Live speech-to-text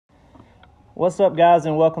What's up, guys,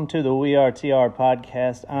 and welcome to the We Are TR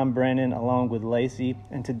podcast. I'm Brandon, along with Lacey,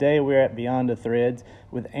 and today we're at Beyond the Threads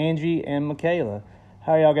with Angie and Michaela.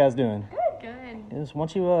 How are y'all guys doing? Good. Yes, why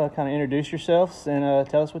don't you kind of introduce yourselves and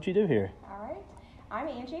tell us what you do here? All right. I'm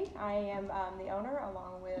Angie. I am the owner,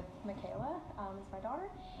 along with Michaela, is my daughter,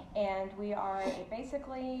 and we are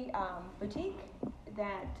basically boutique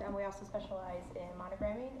that we also specialize in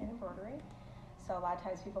monogramming and embroidery. So a lot of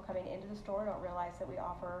times people coming into the store don't realize that we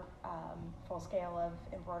offer full scale of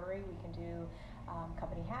embroidery. We can do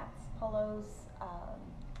company hats, polos,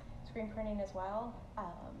 screen printing as well.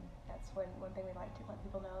 That's one thing we like to let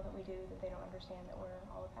people know that we do, that they don't understand that we're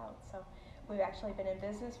all about. So we've actually been in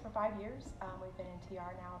business for 5 years. We've been in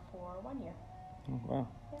TR now for 1 year. Oh, wow.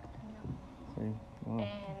 Yeah. See, wow.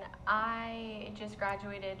 And I just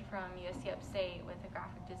graduated from USC Upstate with a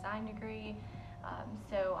graphic design degree.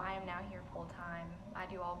 So I am now here full time. I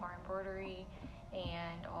do all of our embroidery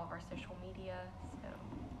and all of our social media. So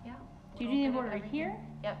yeah. Do you do the embroidery here?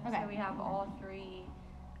 Yep. Okay. So we have all three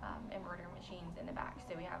embroidery machines in the back.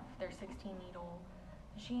 So they're 16 needle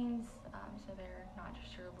machines. So they're not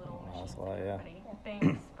just your little machines lot, that yeah. everybody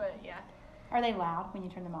thinks, but yeah. Are they loud when you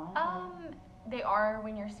turn them on? They are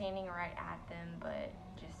when you're standing right at them, but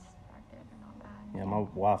just back there, they're not bad. Yeah, my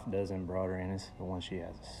wife does embroidery, and it's the one she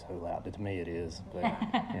has is so loud. To me, it is. But,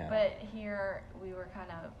 yeah. But here, we were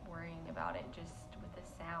kind of worrying about it just with the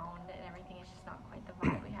sound and everything. It's just not quite the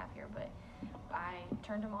vibe we have here. But I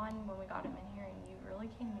turned them on when we got them in here, and you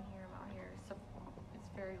really can't even hear them out here. So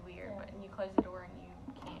it's very weird. But you close the door, and you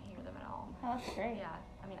can't hear them at all. Oh, that's great. Yeah,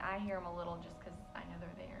 I mean, I hear them a little just because I know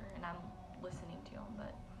they're there, and I'm listening to them.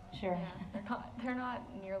 But Sure. yeah, they're not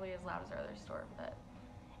nearly as loud as our other store. But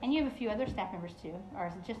And you have a few other staff members too, or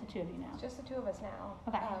is it just the two of you now? It's just the two of us now.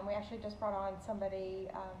 Okay. We actually just brought on somebody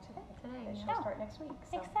today. Today, That yeah. she'll start next week.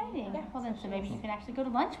 So. Exciting. Yeah, Well, then, so maybe she's- you can actually go to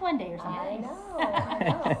lunch one day or I something.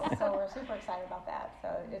 know. So we're super excited about that. So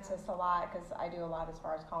it's just a lot, because I do a lot as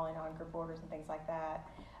far as calling on group orders and things like that,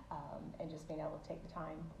 and just being able to take the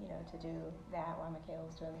time, to do that while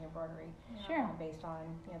Michaela's doing the embroidery, Sure. based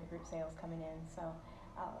on the group sales coming in. So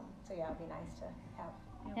yeah, it'd be nice to have.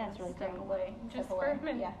 Yeah, it's really step great. away just step for away. a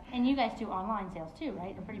minute. Yeah. And you guys do online sales too,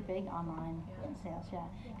 right? A pretty big online Yeah. sales, yeah.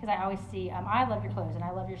 Because I always see, I love your clothes and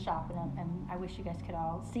I love your shop, and I wish you guys could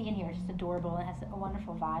all see in here. It's just adorable and it has a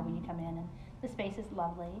wonderful vibe when you come in, and the space is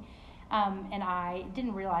lovely. And I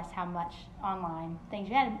didn't realize how much online things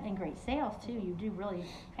you had, and great sales too. You do really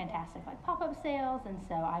fantastic, like pop-up sales, and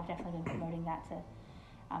so I've definitely been promoting that to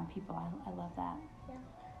people. I love that.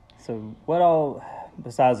 So, what all,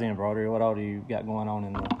 besides the embroidery, what all do you got going on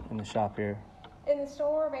in the shop here? In the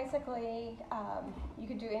store, basically, you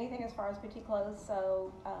could do anything as far as boutique clothes,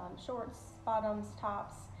 so shorts, bottoms,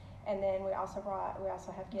 tops, and then we also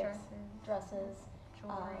have gifts, dresses,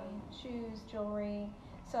 Jewelry. shoes, jewelry.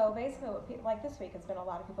 So basically, like this week, it's been a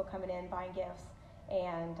lot of people coming in buying gifts,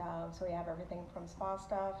 and so we have everything from spa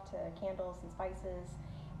stuff to candles and spices,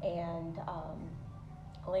 and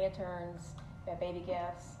lanterns. We have baby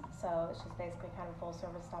gifts. So it's just basically kind of a full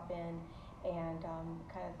service stop in, and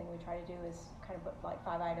kind of thing we try to do is kind of put like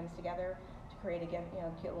 5 items together to create a gift,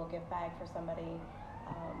 cute little gift bag for somebody.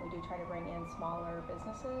 We do try to bring in smaller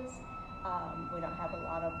businesses. We don't have a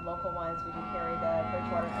lot of local ones. We do carry the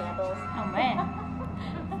Bridgewater candles. Oh man.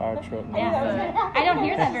 Fire truck. Yeah. I don't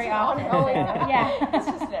hear that very often. Yeah. It's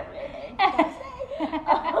just an everyday thing.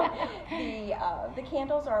 The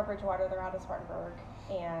candles are Bridgewater. They're out of Spartanburg,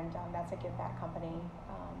 and that's a give back company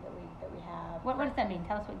that we have. What does that mean?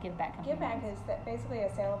 Tell us what Give Back company Give back means. is that basically a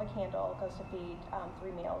sale of a candle goes to feed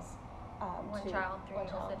 3 meals. One to child, 3 one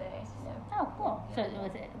meals child. a day. So. Yeah. Oh, cool. So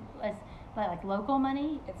was it like local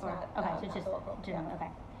money? It's or, not, Okay, not so it's just local, general. yeah. Okay,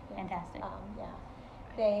 Yeah. fantastic. Yeah.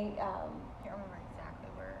 They I can't remember exactly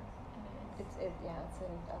where it is. it's in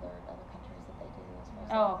other countries that they do as well.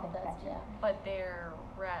 Oh, So okay, that's, gotcha. yeah. But their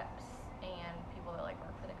reps and people that work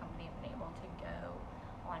for the company have been able to go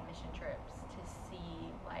on mission trips to see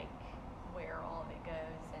where all of it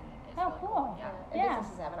goes, and it's Oh, really cool. Yeah. And Yeah.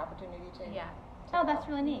 businesses have an opportunity to. Yeah. Oh, that's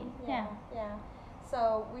really neat. Yeah. Yeah.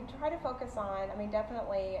 So we try to focus on,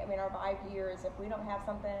 definitely, our vibe here is if we don't have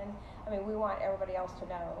something, we want everybody else to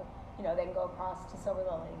know, they can go across to Silver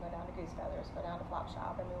Lily, go down to Goose Feathers, go down to Flop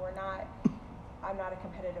Shop. I'm not a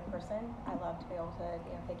competitive person. I love to be able to,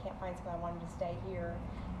 if they can't find something, I want them to stay here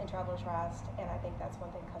in Traveler's Rest, and I think that's one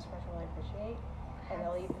thing customers really appreciate. And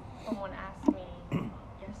they'll even. Someone asked me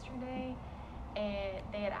yesterday, and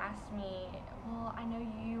they had asked me, well, I know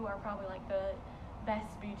you are probably like the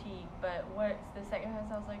best boutique, but what's the second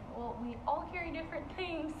best? I was like, well, we all carry different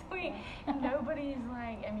things. Nobody's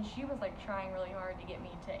like, I mean, she was like trying really hard to get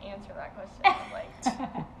me to answer that question. I was like,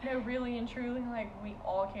 no, really and truly, like we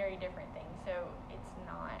all carry different things, so it's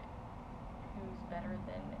not who's better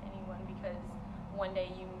than anyone, because one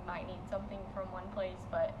day you might need something from one place,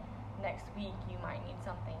 but next week you might need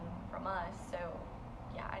something from us. So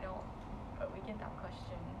yeah, but we get that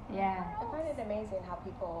question. Yeah. I find it amazing how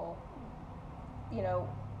people,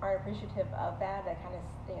 are appreciative of that. They kind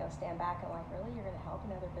of, stand back and like, really, you're going to help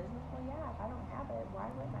another business? Well, yeah, if I don't have it, why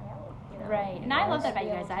wouldn't I help? Right. And I love that about you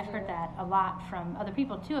Be able guys. to I've do heard that a lot from other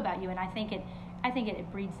people too about you, and I think it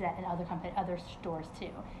breeds that in other stores too.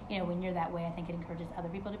 When you're that way, I think it encourages other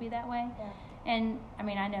people to be that way. Yeah. And I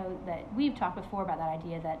mean, I know that we've talked before about that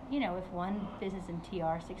idea that if one business in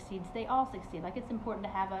TR succeeds, they all succeed. Like, it's important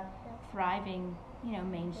to have a thriving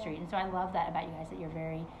Main Street. And so I love that about you guys, that you're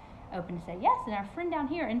very open to say yes. And our friend down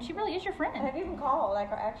here, and she really is your friend. And I've even called. I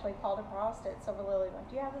actually called across at Silver Lily. Like,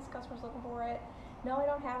 do you have this? Customer's looking for it. No, I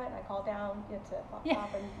don't have it. And I called down to Flop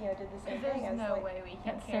Shop and did the same thing. There's no way we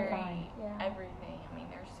can That's so carry kind. everything. I mean,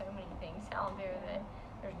 there's so many things out there that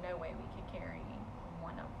there's no way we could carry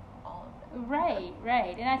one of all of them.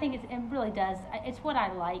 Right. And I think it really does. It's what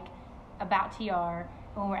I like about TR.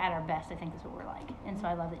 When we're at our best, I think that's what we're like. And so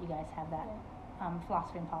I love that you guys have that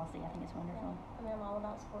philosophy and policy. I think it's wonderful. I mean, I'm all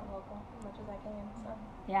about supporting local as much as I can. So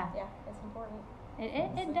Yeah, it's important.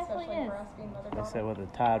 it definitely Especially is. for us being They mother-daughter. say where the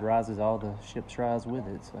tide rises, all the ships rise with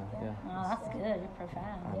it. So yeah. Oh, that's good. You're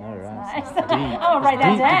profound. I know, right? Nice. It's deep. I'm gonna write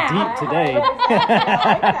It's that deep, down. deep today.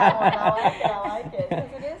 I like it.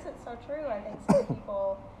 Because it's so true. I think some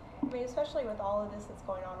people, especially with all of this that's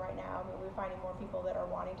going on right now, we're finding more people that are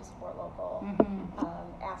wanting to support local,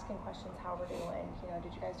 asking questions, how we're doing.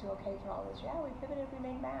 Did you guys do okay through all this? Yeah, we pivoted, we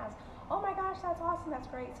made masks. Oh my gosh, that's awesome, that's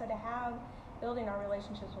great. So to have, building our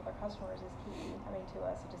relationships with our customers is key, to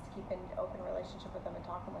us, just to keep an open relationship with them and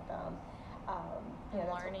talking with them. And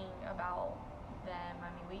learning about them. I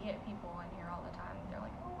mean, we get people in here all the time. They're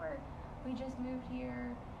like, oh, we just moved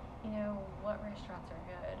here. What restaurants are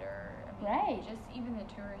good? Or, Right. just even the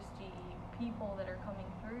touristy people that are coming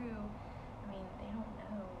through. They don't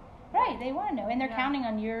know. Right, they want to know, and they're Yeah. counting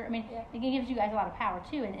on your. Yeah. It gives you guys a lot of power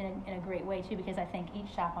too, in a great way too, because I think each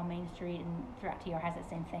shop on Main Street and throughout TR has that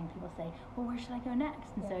same thing. People say, "Well, where should I go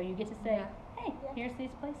next?" And so you get to say, Yeah. "Hey, Yeah. here's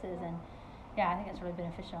these places," and I think that's really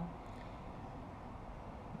beneficial.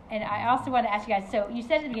 And I also want to ask you guys. So you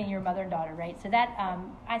said at the beginning you're mother and daughter, right? So that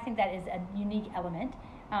I think that is a unique element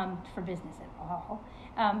for business at all.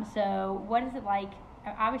 So what is it like?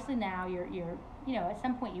 Obviously now you're at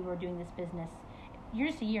some point you were doing this business. You're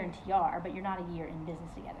just a year in TR, but you're not a year in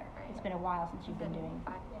business together. Right. It's been a while since you've been doing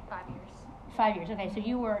 5 years. 5 years. Okay, so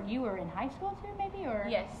you were in high school too, maybe, or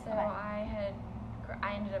Yes, so Okay.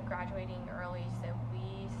 I ended up graduating early, so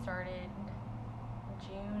we started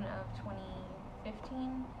June of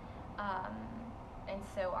 2015, and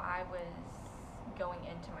so I was going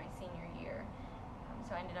into my senior year,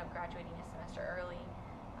 so I ended up graduating a semester early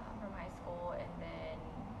from high school, and then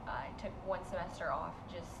I took one semester off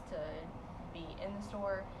just to be in the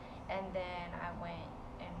store, and then I went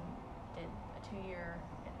and did a 2-year,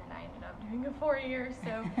 and then I ended up doing a 4-year,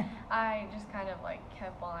 so I just kind of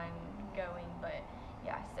kept on going. But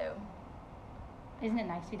yeah, so Isn't it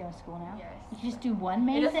nice to be done with school now? yes, You can just do one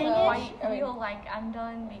main it doesn't thing. quite feel like I'm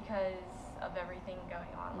done because of everything going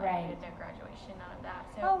on. I Right. did no graduation, none of that.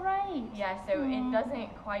 So Oh right. yeah, so Mhm. it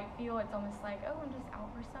doesn't quite feel. It's almost like, oh, I'm just out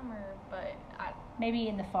for summer, but Maybe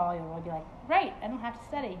in the fall you'll really be like, right, I don't have to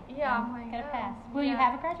study. Yeah, I'm like, gotta oh, pass. Will you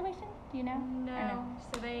yeah. have a graduation? Do you know? No, Or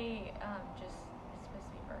so they just it's supposed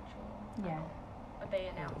to be virtual. Yeah. But they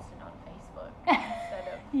announced it on Facebook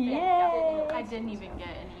instead of Yay. I didn't even get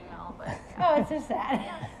an email, but Oh, it's so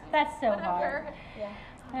sad. That's so hard. whatever. Yeah.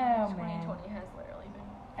 Oh man. 2020 has literally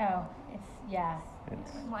been. Oh, it's yeah.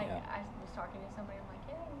 I'm like, yeah. I was talking to somebody. I'm like,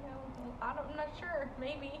 I'm not sure.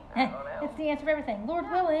 Maybe I don't know. It's the answer for everything. Lord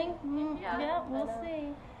willing. Yeah. We'll I know.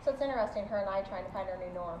 see. So it's interesting, her and I trying to find our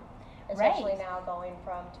new norm, Right. especially now going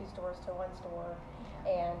from 2 stores to 1 store,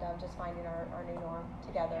 and just finding our new norm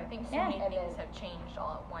together. I think so Yeah. many And things then- have changed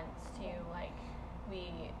all at once too. Like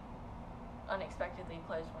we unexpectedly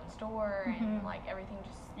closed 1 store, and Mhm. everything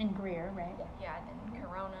just In Greer, right? Yeah. then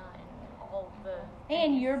Corona and all the.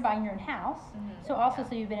 And things. you're buying your own house. Mhm. So also, Yeah.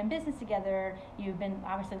 so you've been in business together. You've been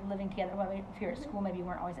obviously living together. Well, if you're at school, maybe you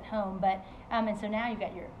weren't always at home. But and so now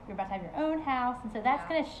you're about to have your own house, and so that's Yeah.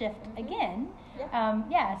 going to shift Mhm. again.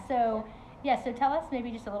 Yeah. So tell us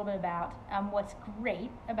maybe just a little bit about what's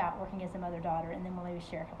great about working as a mother-daughter, and then we'll maybe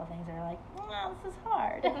share a couple of things that are like, well, this is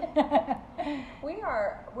hard.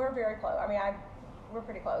 We're very close. I mean, we're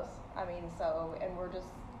pretty close. I mean, so, and we're just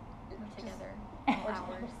together we're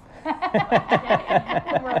hours.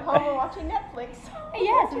 when we're at home, we're watching Netflix.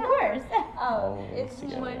 Yes, of course. It's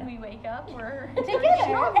together. When we wake up, we're Together.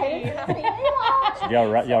 shopping. So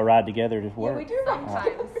y'all ride together to work? Yeah, we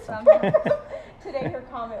do. sometimes. Today her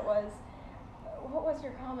comment was, what was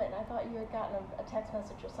your comment? And I thought you had gotten a text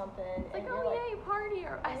message or something. It's like, and you're oh yay, party!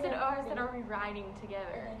 Or I said, party. are we riding And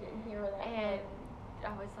together? I didn't hear that. And I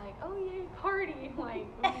was like, oh yay, party! Like,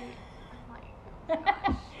 I'm like, oh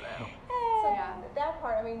gosh. So Yeah. that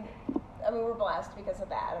part, I mean, we're blessed because of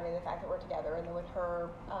that. I mean, the fact that we're together, and then with her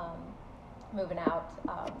moving out,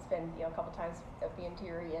 it's been a couple times of being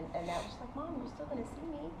teary, and now she's like, Mom, you're still gonna see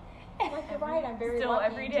me. I'm like, you're right. I'm very Still lucky.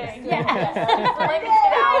 every day. Still, Yeah. every day.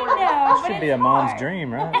 I know, but Should be it's a mom's hard.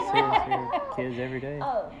 dream, right? See your kids every day.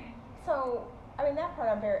 So, I mean, that part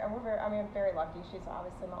I'm very lucky. She's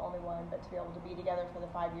obviously my only one, but to be able to be together for the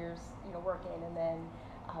 5 years, working, and then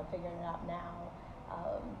figuring it out now.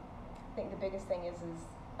 I think the biggest thing is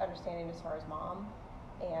understanding as far as mom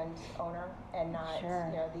and owner, and not,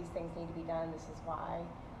 Sure. these things need to be done, this is why,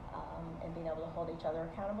 and being able to hold each other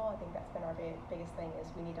accountable. I think that's been our biggest thing, is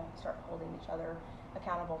we need to start holding each other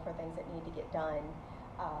accountable for things that need to get done.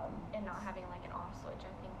 And not having like an off switch,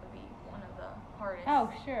 I think, would be one of the hardest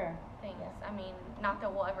Oh, sure. things. Yeah. I mean, not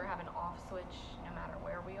that we'll ever have an off switch no matter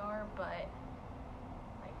where we are, but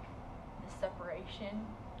like the separation.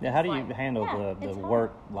 Yeah, how do you Like, handle yeah, the it's hard.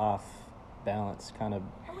 work-life balance? Kind of,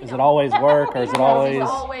 We is don't. it always work, or is it No, always? it's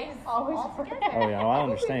always Always all work. together. Oh yeah, well, I think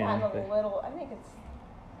understand. we have But a little, I think it's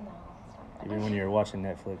not. even when you're watching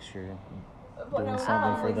Netflix, you're Well, doing no,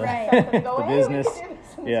 something for always the Right. something to go, the "Hey, we business. can do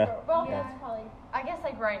this in Yeah. store." Well, Yeah. that's probably. I guess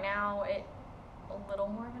like right now, it a little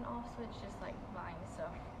more of an off switch, just like buying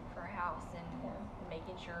stuff for a house and Yeah.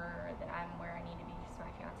 making sure that I'm where I need to be. Because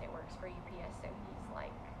my fiance works for UPS, so he's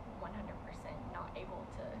like 100% not able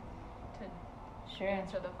to Sure.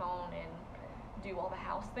 answer the phone and do all the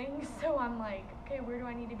house things. So I'm like, okay, where do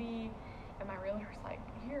I need to be? And my realtor's like,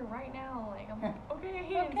 here, right now. Like, I'm like,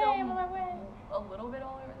 okay. And so Okay, I'm on my way. a little bit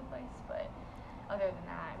all over the place, but other than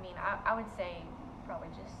that, I mean, I would say probably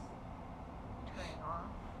just turning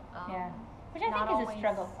off. Yeah. Which I not think is a always-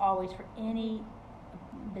 struggle always for any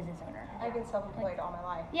business owner. I've been self-employed all my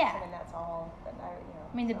life. Yeah. I mean, that's all that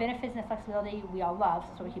I mean, the so. benefits and the flexibility we all love,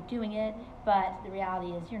 so we keep doing it, but the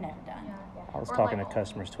reality is you're never done. Yeah. I was Or talking like- to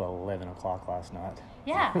customers till 11 o'clock last night.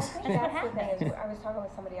 Yeah, I that's think what that's the thing. happens. Is I was talking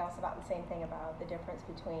with somebody else about the same thing, about the difference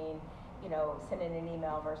between, sending an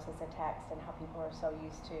email versus a text, and how people are so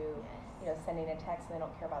used to, sending a text and they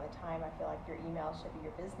don't care about the time. I feel like your email should be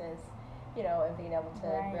your business, and being able to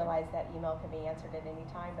Right. realize that email can be answered at any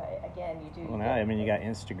time. But again, you do. Well, now I mean you got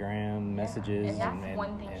Instagram messages, And that's and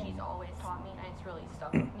one thing and she's always taught me, and it's really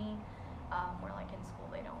stuck with me. Where like in school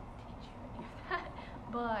they don't teach you any of that.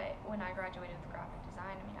 But when I graduated with graphic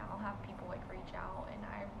design, I mean, I'll have people like reach out, and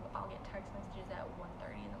I'll get text messages at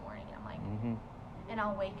 1:30 in the morning, and I'm like, Mhm. and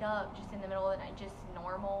I'll wake up just in the middle of the night, just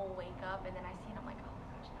normal wake up, and then I see it, I'm like, oh my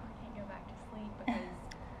gosh, now I can't go back to sleep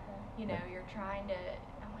because you're trying to.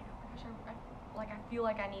 I'm like, oh my gosh, I feel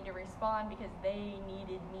like I need to respond because they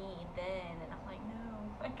needed me then, and I'm like, no,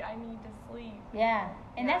 like I need to sleep. Yeah,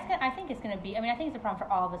 and Yeah. I think it's going to be, I mean, I think it's a problem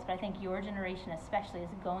for all of us, but I think your generation especially is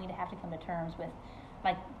going to have to come to terms with,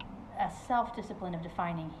 like, a self-discipline of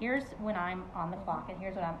defining, here's when I'm on the clock and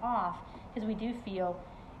here's when I'm off, because we do feel,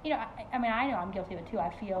 I mean, I know I'm guilty of it too. I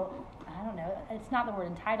feel, I don't know, it's not the word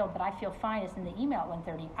entitled, but I feel fine to send the email at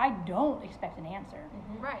 1:30. I don't expect an answer.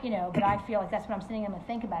 Right. But I feel like that's what I'm sitting and I'm going to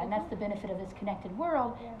think about it, and that's the benefit of this connected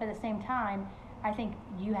world. Yeah. But at the same time, I think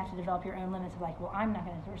you have to develop your own limits of like, well, I'm not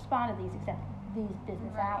going to respond to these except these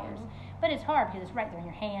business Right. hours. But it's hard because it's right there in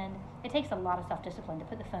your hand. It takes a lot of self-discipline to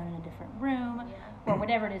put the phone in a different room Yeah. or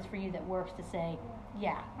whatever it is for you that works to say,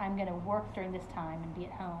 yeah, I'm going to work during this time and be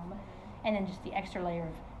at home. And then just the extra layer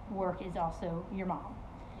of work is also your mom.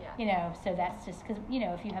 Yeah. So that's just because,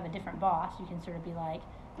 if you have a different boss, you can sort of be like,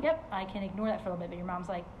 yep, I can ignore that for a little bit, but your mom's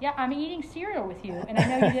like, yeah, I'm eating cereal with you, and I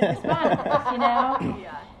know you didn't respond to this,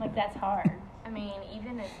 Yeah. Like, that's hard. I mean,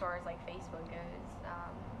 even as far as like Facebook goes,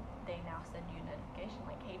 they now send you a notification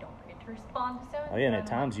like, hey, don't forget to respond to so. Oh yeah, and it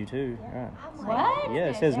times you too. Yeah. Right. I'm like, What? Yeah,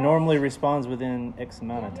 it says Yeah. normally responds within X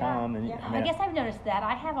amount of Yeah. time, and Yeah. I mean, I guess I've noticed that.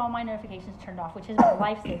 I have all my notifications turned off, which is a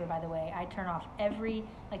lifesaver, by the way. I turn off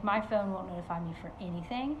my phone won't notify me for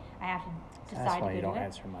anything. I have to decide that's to why go you do don't it.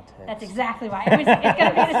 answer my text. That's exactly why. It's going to be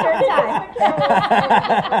at a certain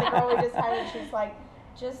time. The girl we just hired, she's like,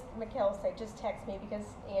 just Mikhail say, just text me because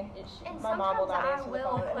And my mom will not sometimes answer I the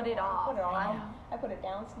will phone. put it off. Put it I off. know. I put it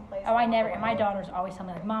down someplace. Oh, I and never. walk And my away. daughter's always telling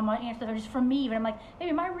me like, "Mom, why don't you answer the phone just for me?" But I'm like,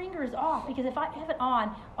 "Baby, my ringer is off because if I have it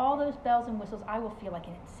on, all those bells and whistles, I will feel like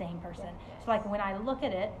an insane person. Yeah. So like when I look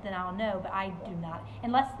at it, then I'll know. But I do not,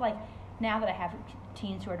 unless like now that I have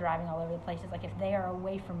teens who are driving all over the places. Like if they are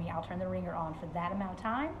away from me, I'll turn the ringer on for that amount of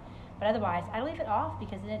time. But otherwise, I leave it off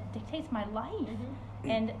because it dictates my life. Mm-hmm.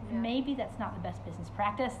 And maybe that's not the best business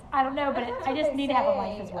practice. I don't know, but That's I what just they need to have a say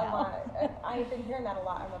life as well. lot. I've been hearing that a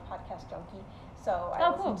lot. I'm a podcast junkie, so I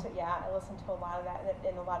Oh, listen cool. to I listen to a lot of that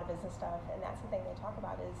and a lot of business stuff. And that's the thing they talk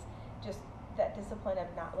about is just that discipline of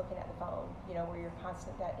not looking at the phone. You know, where you're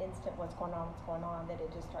constant, that instant, what's going on, that it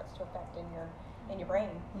just starts to affect in your brain.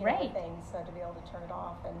 You know, Right. the things, so to be able to turn it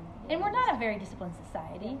off and. And we're not a very disciplined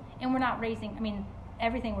society, and we're not raising. I mean,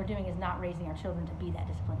 everything we're doing is not raising our children to be that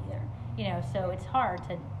disciplined either. You know, so it's hard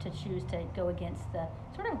to choose to go against the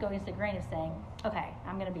the grain of saying, okay,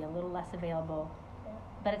 I'm going to be a little less available, Yeah.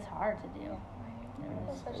 but it's hard to do.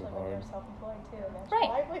 Especially when you're self-employed too, and that's Right.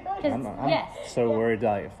 your livelihood. 'Cause- I'm Yes. so Yeah. worried,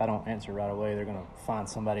 like, if I don't answer right away, they're going to find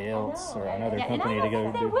somebody else know, or yeah. another Yeah, and I company to don't go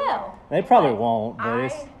think they do. will. They probably But won't, but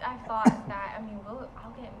it's. I thought that, I mean,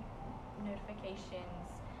 I'll get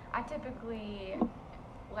notifications. I typically,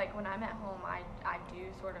 like when I'm at home, I do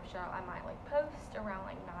sort of show, I might like post around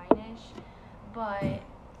like 9-ish, but,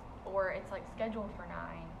 or it's like scheduled for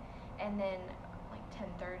 9, and then like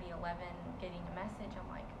 10:30, 11, getting a message, I'm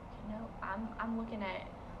like, you know, I'm looking at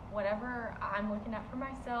whatever I'm looking at for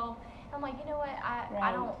myself. I'm like, you know what, I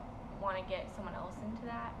Right. don't want to get someone else into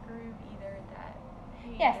that group either that,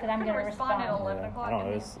 hey, Yes, you're that I'm gonna gonna respond at respond. 11 Yeah, o'clock. I don't know.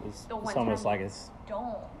 and It's, then it's, the one it's almost time like you it's.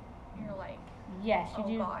 don't, you're like, Yes, you oh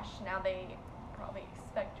do. gosh, now they probably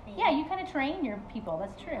expect me. Yeah, you kind of train your people.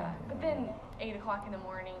 That's true. Yeah. But then 8 o'clock in the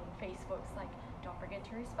morning, Facebook's like, don't forget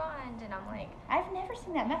to respond, and I'm like, I've never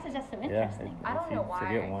seen that message. That's so Yeah, interesting. I don't if you know why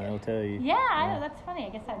forget I one, get it'll it. tell you. Yeah, that's funny. I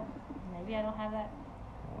guess maybe I don't have that.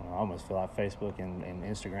 I almost feel like Facebook and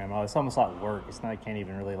Instagram. It's almost like work. It's not. You can't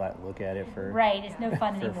even really like look at it for. Right, it's no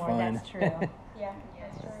fun For anymore. fun. That's true. Yeah,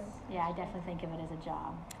 that's true. Yeah, I definitely think of it as a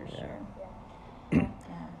job for Yeah. sure. Yeah.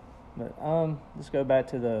 Yeah. But let's go back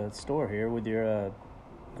to the store here with your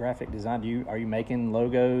graphic design. Are you making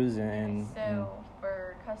logos and? so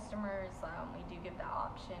for customers, we do give the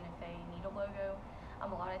option if they need a logo. A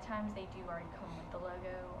lot of times they do already come with the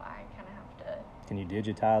logo. I kind of have to. Can you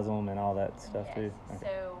digitize them and all that stuff Yes. too? Okay.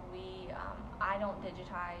 So I don't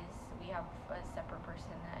digitize. We have a separate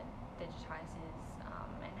person that digitizes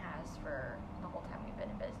and has for the whole time we've been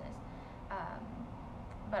in business.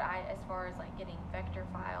 But as far as like getting vector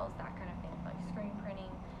files, that kind of thing, like screen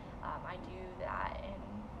printing, I do that and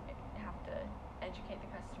have to educate the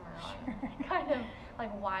customer on kind of like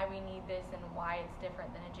why we need this and why it's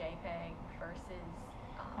different than a JPEG versus.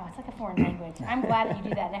 Oh, it's like a foreign language. I'm glad that you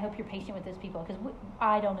do that, and I hope you're patient with those people because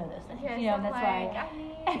I don't know those things. Yes, You know, I'm that's like, why.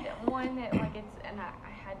 I need one that like it's, and I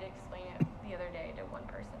had to explain it the other day to one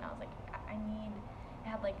person. I was like, I need, it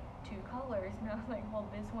had like 2 colors, and I was like, well,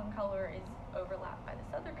 this one color is overlapped by this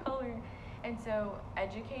other color, and so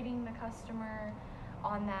educating the customer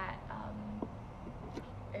on that,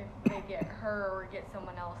 if they get her or get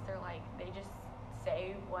someone else, they're like, they just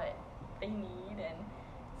say what they need, and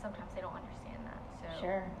sometimes they don't understand that. So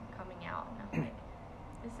Sure. coming out and I'm like,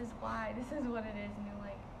 this is why, this is what it is, and you're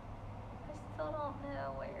like, I still don't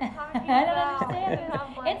know what you're talking I don't about. understand And it.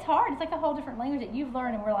 I'm like, It's hard. It's like a whole different language that you've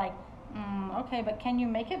learned, and we're like, okay, but can you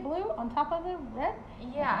make it blue on top of the red?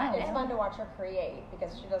 Yeah, It's and- fun to watch her create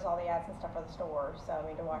because she does all the ads and stuff for the store. So I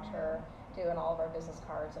mean, to watch her doing all of our business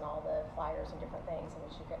cards and all the flyers and different things, I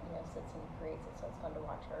mean, she sits and creates it. So it's fun to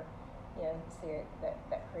watch her, see it,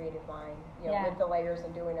 that creative mind, Yeah. with the layers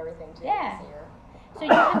and doing everything too. Yeah. To see her. So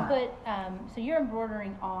you can put, so you're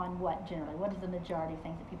embroidering on what generally? What is the majority of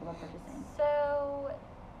things that people are purchasing? So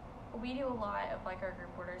we do a lot of like our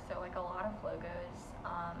group orders, so like a lot of logos.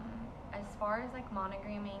 As far as like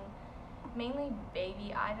monogramming, mainly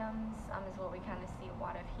baby items is what we kind of see a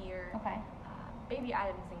lot of here. Okay. Baby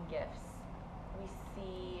items and gifts. We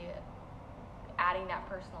see adding that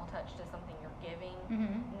personal touch to something you're giving,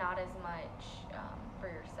 Mm-hmm. not as much for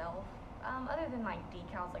yourself, other than like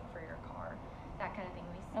decals like for your car, that kind of thing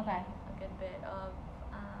we see Okay. a good bit of.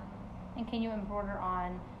 And can you embroider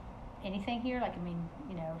on anything here? Like, I mean,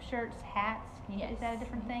 shirts, hats? Is that a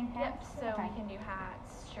different thing? Yep, Hats? so Okay. we can do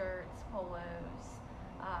hats, shirts, polos,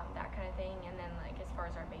 that kind of thing, and then like as far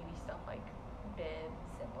as our baby stuff like bibs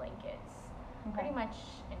and blankets, Okay. pretty much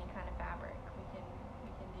any kind of fabric we can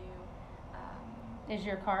do. Is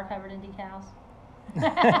your car covered in decals?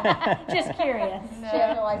 Just curious. No. She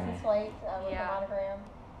has her license plate with Yeah. the monogram.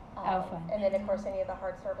 Oh, fun. And then of course any of the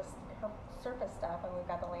hard surface stuff, and we've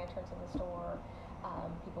got the lanterns in the store.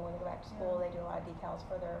 People, when they go back to school, they do a lot of decals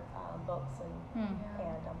for their books and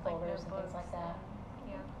folders and things like that.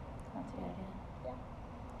 Yeah. That's a good idea.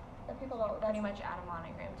 And people don't. Pretty much add a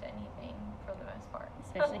monogram to anything for the most part.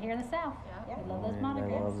 Especially here in the South. Yeah. We love those Everybody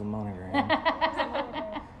monograms. loves a monogram.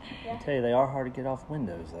 I Yeah. tell you, they are hard to get off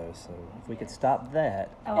windows, though. So if we could stop that,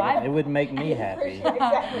 Oh, it would make me happy.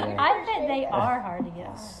 Exactly. Yeah. I bet they are hard to get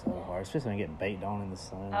It's off. so hard, especially when you get baked on in the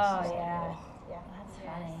sun. It's Oh, just like, yeah. ugh. Yeah. That's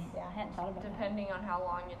Yes. funny. Yeah. I hadn't thought about that. Depending on how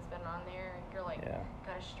long it's been on there, you're like, Yeah.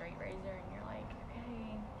 got a straight razor, and you're like,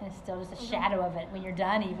 okay. And it's still just a shadow of it when you're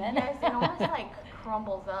done, even. Yes, it almost like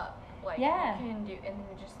crumbles up. Like, Yeah. you can do, and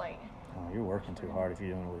then just like, Oh, you're working too hard if you're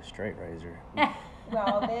doing it with a straight razor.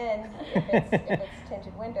 Well, then if it's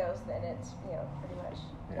tinted windows, then it's pretty much.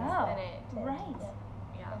 Yeah. Oh, and it, tint. right.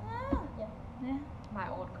 yeah. Oh, Yeah. yeah. My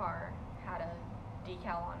old car had a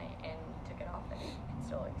decal on it, and you took it off, and you could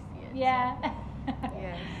still like see it. Yeah.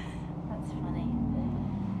 Yes. That's funny.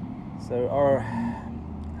 So,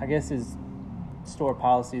 I guess is store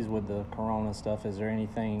policies with the corona stuff, is there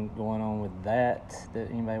anything going on with that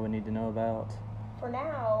anybody would need to know about? For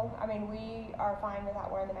now, I mean, we are fine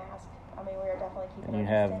without wearing the mask. I mean, we are definitely keeping. And you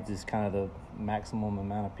our have distance. just kind of the maximum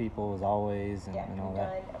amount of people as always and, Yeah, and all we've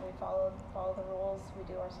that. done. We follow the rules. We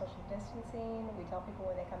do our social distancing. We tell people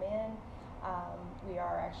when they come in. We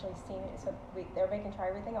are actually steaming. So everybody can try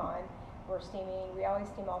everything on. We're steaming. We always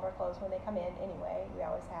steam all of our clothes when they come in anyway. We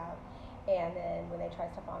always have. And then when they try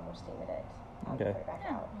stuff on, we're steaming it. Okay. Put it back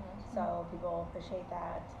Yeah. out. So people appreciate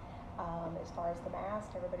that. As far as the mask,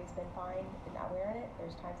 everybody's been fine with not wearing it.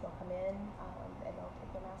 There's times they'll come in and they'll take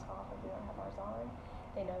their mask off if we don't have ours on.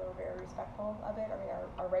 They know we're very respectful of it. I mean,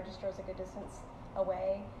 our register is a good distance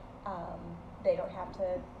away. They don't have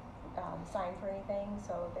to sign for anything.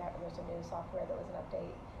 So there's a new software that was an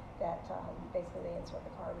update that basically they insert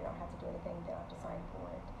the card. We don't have to do anything. They don't have to sign for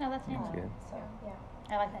it. No, that's handy. good. So yeah.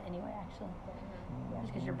 I like that anyway, actually. Yeah.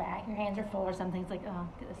 Just because your hands are full or something, it's like, oh,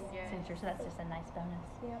 get this Yes. signature. So that's just a nice bonus.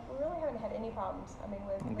 Yeah, we really haven't had any problems. I mean,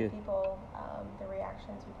 with Good. people, the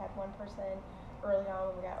reactions. We've had one person early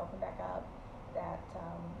on when we got opened back up that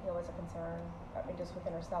was a concern. I mean, just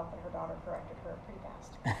within herself, and her daughter corrected her pretty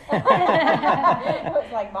fast. It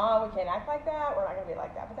was like, Mom, we can't act like that. We're not going to be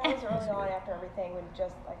like that. But that was early on after everything. When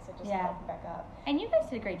just like I said, just Yeah. opened back up. And you guys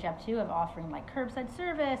did a great job too of offering like curbside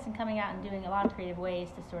service and coming out and doing a lot of creative ways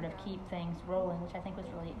to sort of keep things rolling, which I think was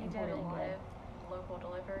really We did a important and lot good. of local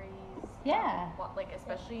deliveries. Yeah. Like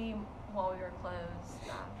especially while we were closed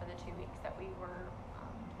for the 2 weeks that we were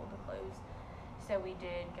told to close. So we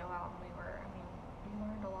did go out and we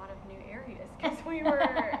learned a lot of new areas because we were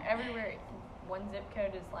everywhere. One zip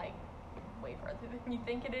code is like way further than you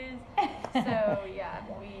think it is. So yeah,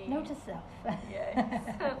 we. Note to self. Yes.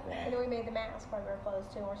 And then we made the mask while we were closed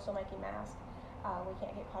too. We're still making masks. We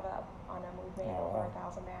can't get caught up on them. We've made over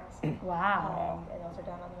 1,000 masks. Wow. And those are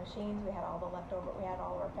done on the machines. We had all the leftover. We had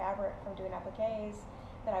all of our fabric from doing appliques.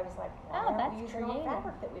 That I was like, why Oh, aren't that's we using all the creative.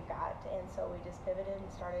 fabric that we've got? And so we just pivoted and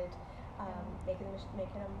started making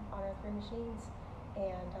them on our 3 machines.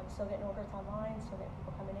 And I'm still getting orders online. Still getting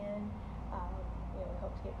people coming in. We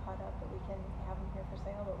hope to get caught up that we can have them here for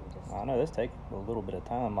sale. But we just. I know this takes a little bit of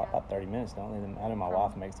time, about 30 minutes, don't they? I know my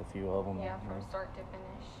wife makes a few of them. Yeah, from start to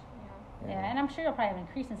finish. Yeah, and I'm sure you'll probably have an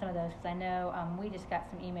increase in some of those because I know we just got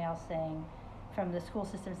some emails saying from the school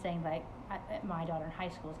system saying like my daughter in high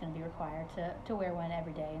school is going to be required to wear one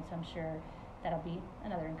every day, and so I'm sure that'll be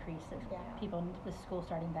another increase of people with school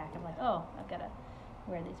starting back of like, oh, I've got to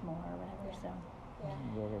wear these more or whatever. Yeah. So. Yeah.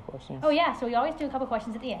 Do you have any questions? Oh yeah, so we always do a couple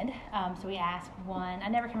questions at the end. So we ask one. I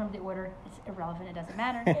never can remember the order. It's irrelevant. It doesn't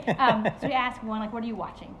matter. So we ask one like, what are you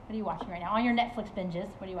watching? What are you watching right now on your Netflix binges?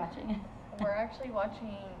 What are you watching? We're actually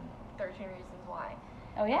watching 13 Reasons Why.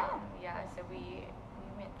 Oh yeah. So we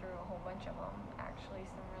went through a whole bunch of them. Actually,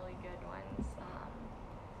 some really good ones.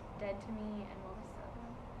 Dead to Me and what was the other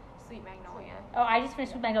one? Sweet Magnolia. Oh, I just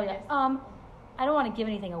finished with Magnolia. Yes. I don't want to give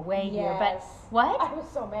anything away here, but Yes. what? I was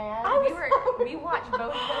so mad. We watched both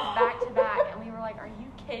of those back to back, and we were like, "Are you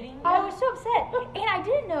kidding me?" I was so upset, and I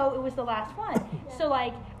didn't know it was the last one. So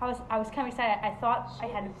like, I was kind of excited. I thought I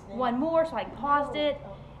had one more, so I paused it,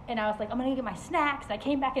 and I was like, I'm gonna get my snacks. And I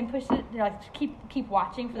came back and pushed it, like keep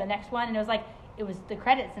watching for the next one, and it was the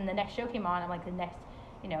credits, and the next show came on. I'm like the next.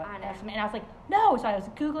 I know. And I was like, no. So I was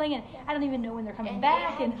Googling, and I don't even know when they're coming And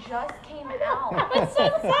back. it And had just came out. I'm so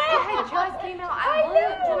It sad. had just came out. I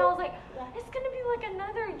looked and I was like, it's gonna be like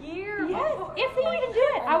another year. Yes, before- if they even do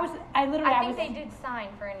it. I think they did sign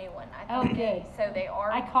for a new one. Oh, good. So they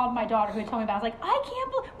are. I called my daughter who had told me about it. I was like, I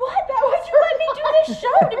can't believe, what? Why'd you let me do this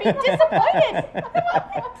show to be disappointed?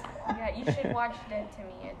 Yeah, Yeah, you should watch Dead to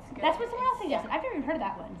Me. It's good. That's what someone else It's- suggested. I've never even heard of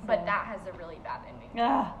that one. But so. that has a really bad ending.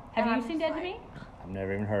 Ugh. Have And you I'm seen just Dead to like- Me? I've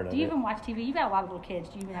never even heard of Do you it. even watch TV? You've got a lot of little kids.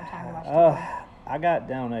 Do you even have time to watch TV? I got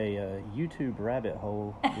down a YouTube rabbit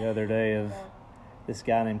hole the other day of this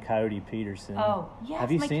guy named Coyote Peterson. Oh, yes.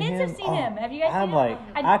 Have you My seen kids him? have seen him. Have you guys I'm seen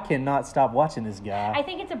like, him? I cannot stop watching this guy. I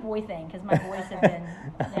think it's a boy thing because my boys have been,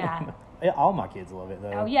 yeah. Yeah, all my kids love it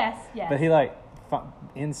though. Oh, yes, yes. But he like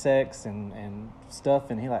insects and stuff,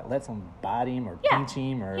 and he like lets them bite him or Yeah. pinch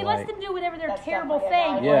him or He like lets them do whatever their That's terrible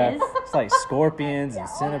definitely thing a yeah, is. it's like scorpions and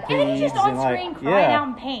centipedes And then he's just on and like screen crying yeah. out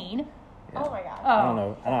in pain. Oh my gosh. I don't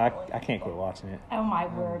know. I can't quit watching it. Oh my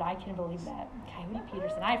word, I can believe that. Coyote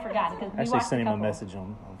Peterson, I forgot because we Actually, watched sent a him a couple. message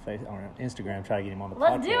on Instagram, try to get him on the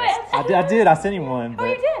Let's podcast. do it. I did. I sent him one. Oh, But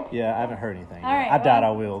you did? Yeah, I haven't heard anything. All yet. right, I doubt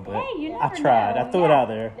well, I will, but hey, you I never tried. know. I threw it Yeah. out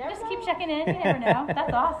there. Just keep checking in. You never know.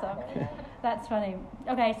 That's awesome. That's funny.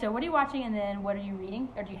 Okay, so what are you watching, and then what are you reading,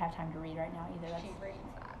 or do you have time to read right now? Either. She That's... reads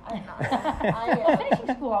that. I'm not. I,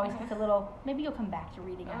 Finishing school always takes a little. Maybe you'll come back to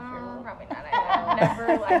reading after a little. Probably not. I've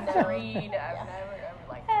never liked to read. I've never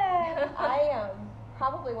liked to read. I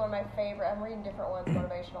probably one of my favorite. I'm reading different ones,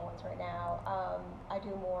 motivational ones right now. I do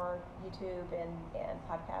more YouTube and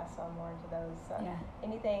podcasts, so I'm more into those. Yeah.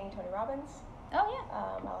 Anything Tony Robbins. Oh yeah.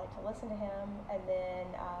 I like to listen to him, and then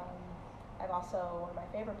I've also one of my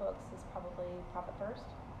favorite books is probably Profit First.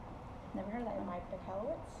 Never heard of that And one. Mike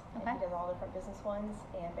Michalowicz, and Okay. he does all different business ones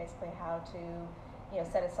and basically how to,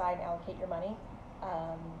 set aside and allocate your money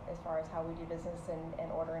as far as how we do business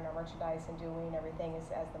and ordering our merchandise and doing everything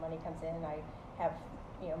as the money comes in. I have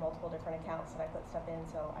multiple different accounts that I put stuff in,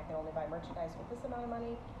 so I can only buy merchandise with this amount of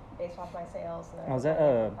money based off my sales. And then Oh, is I that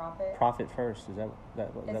turn it into profit? Profit First? Is that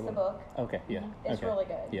It's the book. Okay, yeah. It's okay. really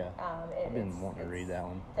good. Yeah. I've been it's- wanting to read it's that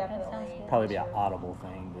one. Definitely. good. Probably be an sure. Audible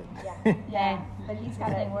thing, but Yeah, Yeah. But he's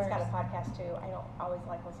got a podcast too. I don't always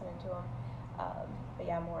like listening to him, but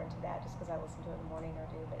yeah, I'm more into that just because I listen to it in the morning or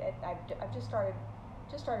do. But I've just started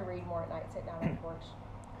reading more at night, sitting down on the porch.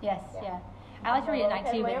 Yes. Yeah. Yeah. I like to read at night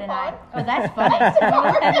too, but then Lamp oh, that's funny. It's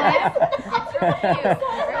really cute.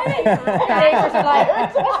 Neighbors are like,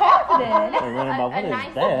 what's happening? they're running about, what a is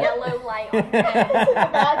nice that? yellow light on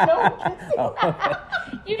the No one can see. Oh.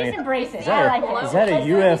 You just embrace it. Is I that, like is it. that a Like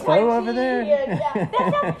UFO Tai over Chi, there? yeah.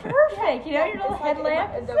 That sounds perfect. You know, your little It's like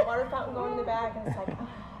headlamp. the water fountain going in the back, and it's like,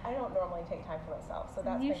 I don't normally take time for myself, so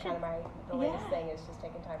that's You been kind should- of the latest yeah. thing is just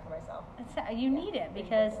taking time for myself. You need it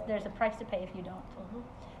because there's a price to pay if you don't. Mm-hmm.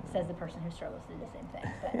 Says the person who struggles to do the same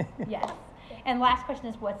thing. But yes. And last question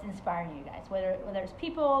is, what's inspiring you guys? Whether it's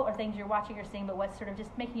people or things you're watching or seeing, but what's sort of just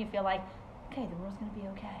making you feel like, okay, the world's going to be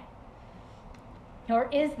okay. Or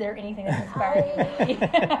is there anything that's inspiring you?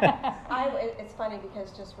 It's funny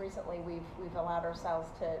because just recently we've allowed ourselves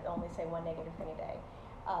to only say one negative thing a day.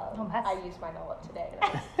 I used mine all up today.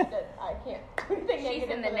 And I can't do anything She's negative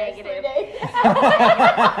in the for next 3 negative. days.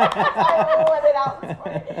 I let it out this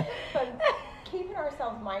morning. But keeping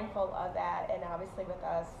ourselves mindful of that, and obviously with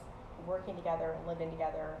us working together and living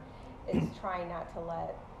together, is trying not to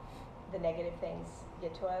let the negative things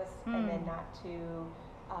get to us, and then not to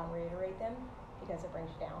reiterate them because it brings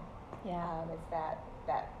you down. Yeah. It's that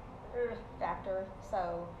factor.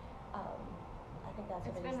 So I think that's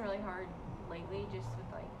It's what been really hard lately, just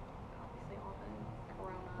with like obviously all the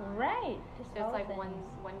corona. Right. So all it's like things.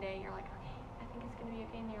 one day you're like, okay, I think it's gonna be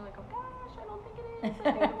okay, and you're like, oh gosh, I don't think it is.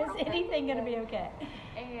 Is anything going to be okay?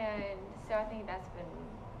 And so I think that's been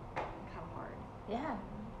kind of hard. Yeah.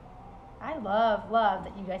 I love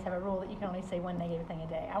that you guys have a rule that you can only say one negative thing a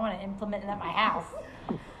day. I want to implement it at my house.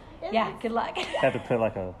 Yeah, good luck. Have to put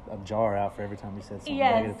like a jar out for every time you said something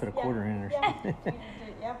Yes. negative, put a quarter in or something.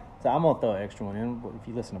 Yeah. So I'm gonna throw an extra one in. If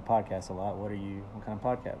you listen to podcasts a lot, what kind of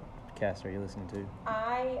podcast are you listening to?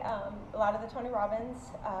 A lot of the Tony Robbins.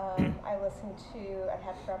 I listen to. I'd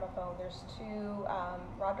have to grab my phone. There's two.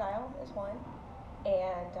 Rob Dial is one,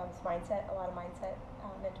 and it's mindset. A lot of mindset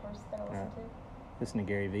mentors that I listen Right. to. Listen to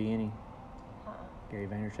Gary Vee, any? Uh-uh. Gary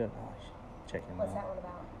Vaynerchuk? Oh, you should check him What's out. that one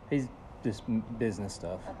about? He's just business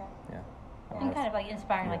stuff. Okay. Yeah. And kind of like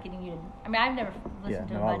inspiring, like getting you to. I mean, I've never listened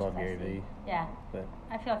to no, him I much. love but Gary I've seen- Vee. Yeah. But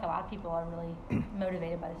I feel like a lot of people are really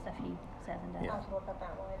motivated by the stuff he says and does. Yeah. I'll have to look up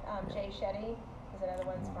that one. Jay Shetty is another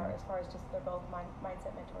one as far as just they're both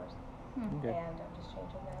mindset mentors. Okay. And I'm just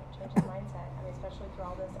changing the mindset. I mean, especially through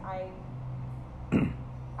all this,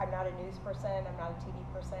 I'm not a news person. I'm not a TV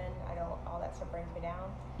person. I don't. All that stuff brings me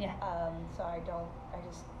down. Yeah. So I don't. I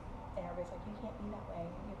just. And everybody's like, you can't be that way.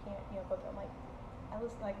 You can't. Go through. I'm like, I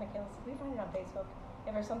listen. Like Michaela said, we find it on Facebook.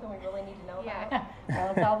 if there's something we really need to know Yeah. about. Well,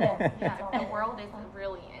 it's all there. Yeah, the world isn't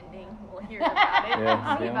really ending. We'll hear about it.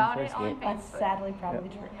 Yeah, See yeah, about on it on Facebook. That's Facebook. sadly probably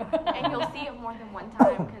true. And you'll see it more than one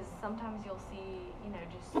time because sometimes you'll see,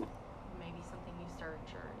 just maybe something you search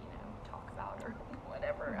or, talk about or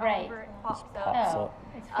whatever. Right. However it pops up. Pops Oh, up.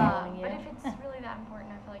 it's following you. But if it's really that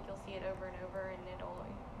important, I feel like you'll see it over and over and you'll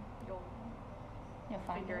You'll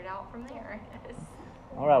find figure it out from there, I guess.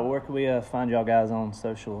 All right, where can we find y'all guys on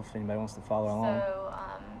social if anybody wants to follow along? So,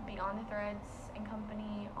 Beyond the Threads and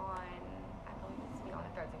Company on, I believe it's Beyond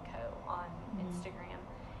the Threads and Co. on Instagram,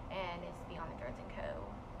 and it's Beyond the Threads and Co.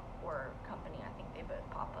 or Company. I think they both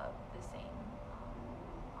pop up the same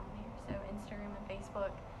on there. So Instagram and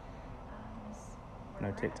Facebook. Is where No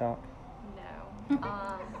we're at. TikTok? No.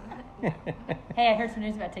 Hey, I heard some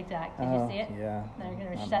news about TikTok. Did you see it? Yeah. They're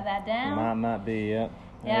going to shut that down. Might be, yep.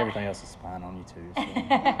 Yeah. Everything else is spying on you too. So.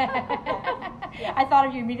 I thought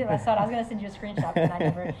of you immediately. I saw it. I was going to send you a screenshot, but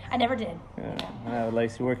I never did. Yeah.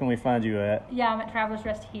 Lacey, where can we find you at? Yeah, I'm at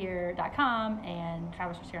travelersresthere.com and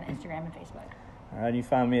Travelers Rest Here on Instagram and Facebook. All right, you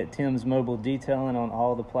find me at Tim's Mobile Detailing on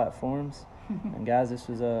all the platforms. And guys, this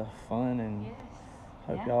was fun, and Yes.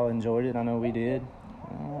 hope Yeah. y'all enjoyed it. I know we did.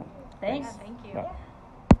 All right. Thanks. Yeah, thank you. Bye.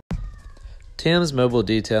 Tim's Mobile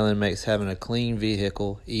Detailing makes having a clean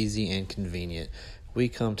vehicle easy and convenient. We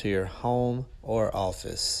come to your home or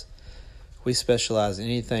office. We specialize in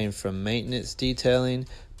anything from maintenance detailing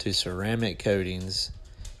to ceramic coatings.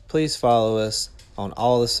 Please follow us on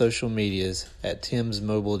all the social medias at Tim's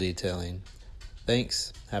Mobile Detailing.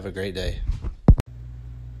 Thanks. Have a great day.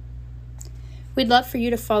 We'd love for you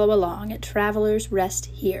to follow along at Travelers Rest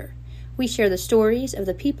Here. We share the stories of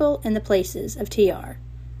the people and the places of TR,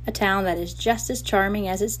 a town that is just as charming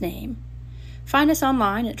as its name. Find us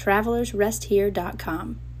online at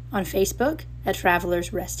travelersresthere.com, on Facebook at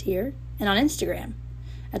Travelers Rest Here, and on Instagram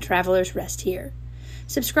at Travelers Rest Here.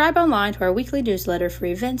 Subscribe online to our weekly newsletter for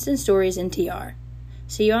events and stories in TR.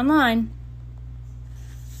 See you online.